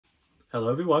Hello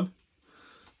everyone.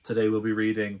 Today we'll be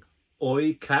reading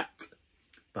Oi Cat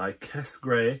by Kes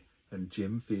Gray and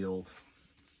Jim Field.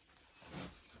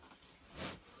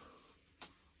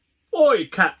 Oi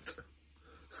Cat,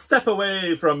 step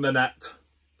away from the net,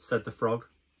 said the frog.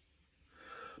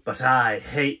 But I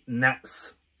hate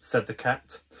gnats, said the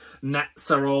cat. Gnats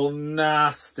are all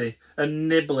nasty and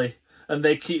nibbly and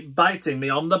they keep biting me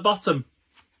on the bottom.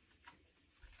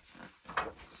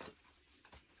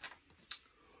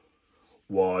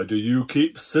 Why do you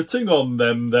keep sitting on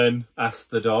them then?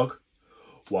 Asked the dog.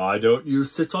 Why don't you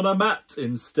sit on a mat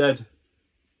instead?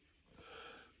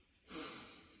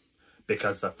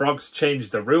 Because the frogs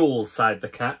changed the rules, sighed the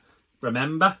cat.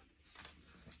 Remember?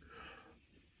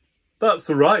 That's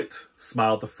right,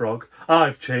 smiled the frog.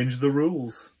 I've changed the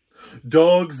rules.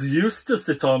 Dogs used to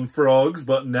sit on frogs,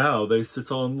 but now they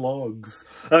sit on logs.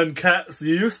 And cats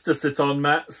used to sit on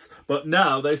mats, but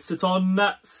now they sit on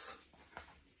gnats.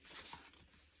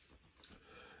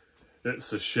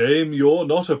 It's a shame you're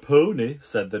not a pony,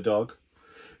 said the dog.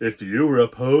 If you were a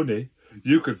pony,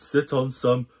 you could sit on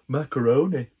some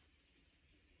macaroni.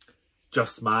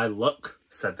 Just my luck,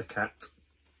 said the cat.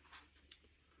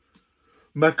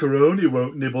 Macaroni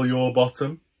won't nibble your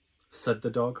bottom, said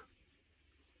the dog.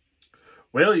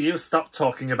 Will you stop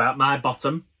talking about my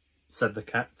bottom, said the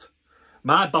cat.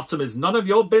 My bottom is none of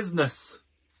your business.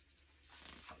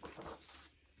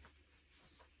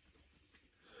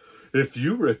 If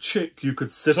you were a chick, you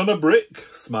could sit on a brick,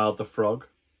 smiled the frog.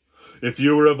 If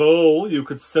you were a vole, you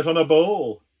could sit on a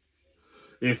bowl.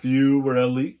 If you were a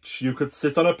leech, you could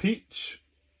sit on a peach.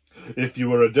 If you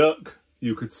were a duck,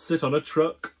 you could sit on a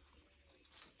truck.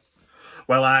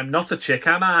 Well, I'm not a chick,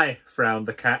 am I? Frowned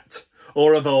the cat.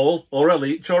 Or a vole, or a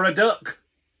leech, or a duck.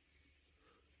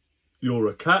 You're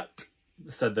a cat,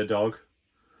 said the dog.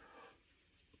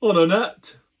 On a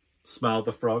net, smiled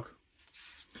the frog.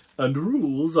 And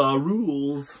rules are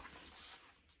rules.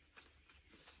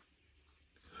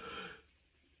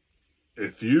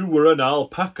 If you were an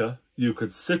alpaca, you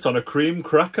could sit on a cream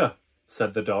cracker,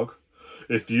 said the dog.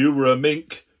 If you were a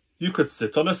mink, you could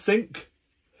sit on a sink.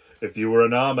 If you were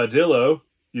an armadillo,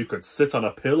 you could sit on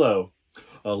a pillow.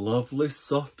 A lovely,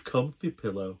 soft, comfy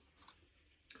pillow.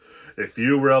 If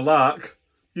you were a lark,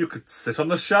 you could sit on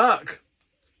the shark,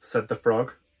 said the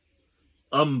frog.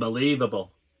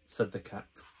 Unbelievable, said the cat.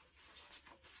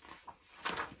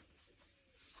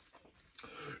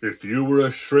 If you were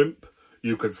a shrimp,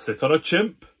 you could sit on a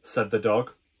chimp, said the dog.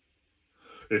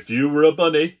 If you were a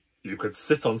bunny, you could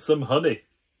sit on some honey.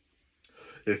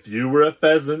 If you were a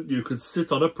pheasant, you could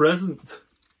sit on a present.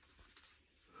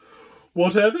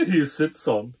 Whatever he sits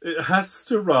on, it has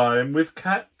to rhyme with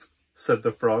cat, said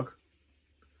the frog.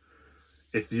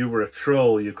 If you were a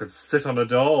troll, you could sit on a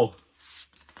doll.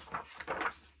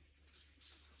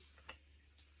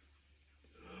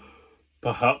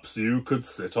 Perhaps you could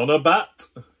sit on a bat,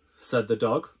 said the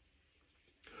dog.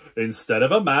 Instead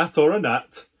of a mat or a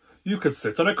gnat, you could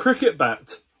sit on a cricket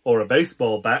bat, or a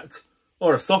baseball bat,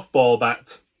 or a softball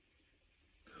bat.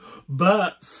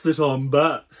 Bats sit on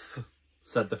bats,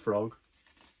 said the frog.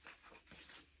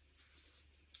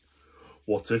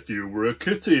 What if you were a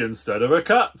kitty instead of a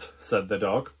cat, said the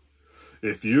dog.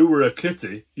 If you were a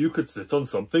kitty, you could sit on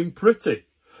something pretty,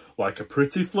 like a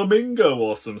pretty flamingo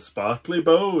or some sparkly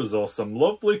bows or some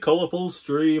lovely colourful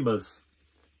streamers.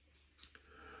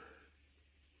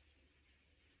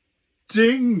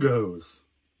 Dingoes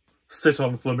sit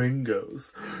on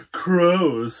flamingos,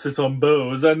 crows sit on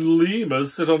bows, and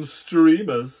lemurs sit on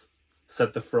streamers,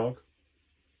 said the frog.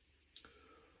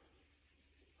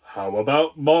 How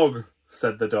about Mog,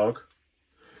 said the dog.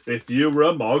 If you were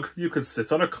a Mog, you could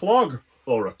sit on a clog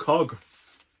or a cog.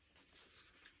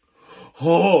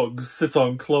 Hogs sit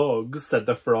on clogs, said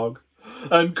the frog,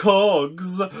 and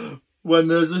cogs when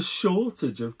there's a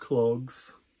shortage of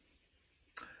clogs.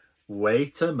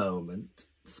 Wait a moment,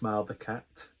 smiled the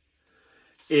cat.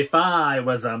 If I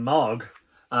was a Mog,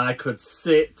 I could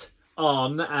sit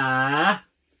on a...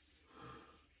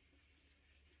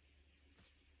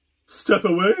 Step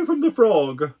away from the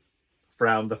frog,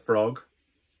 frowned the frog.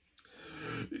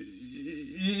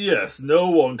 Yes, no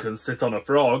one can sit on a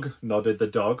frog, nodded the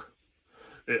dog.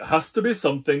 It has to be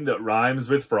something that rhymes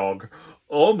with frog,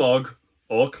 or mug,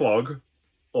 or clog,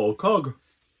 or cog.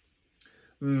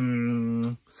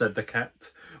 Said the cat.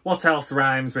 What else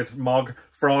rhymes with mog,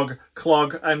 frog,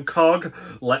 clog, and cog?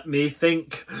 Let me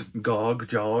think. Gog,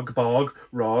 jog, bog,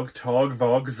 rog, tog,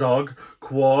 vog, zog,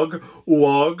 quog,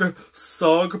 wog,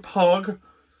 sog, pog.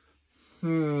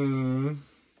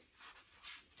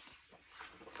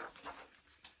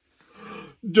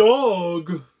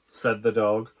 Dog, said the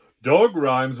dog. Dog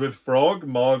rhymes with frog,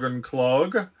 mog, and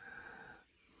clog.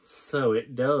 So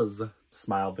it does,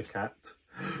 smiled the cat.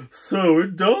 So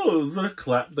it does,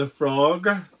 clapped the frog.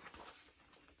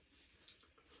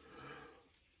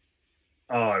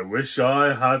 I wish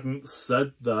I hadn't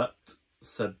said that,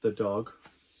 said the dog.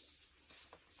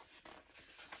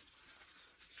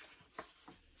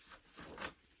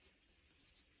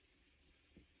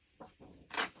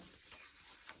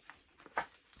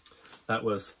 That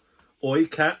was Oi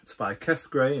Cat by Kes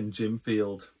Gray and Jim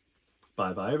Field.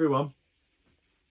 Bye bye everyone.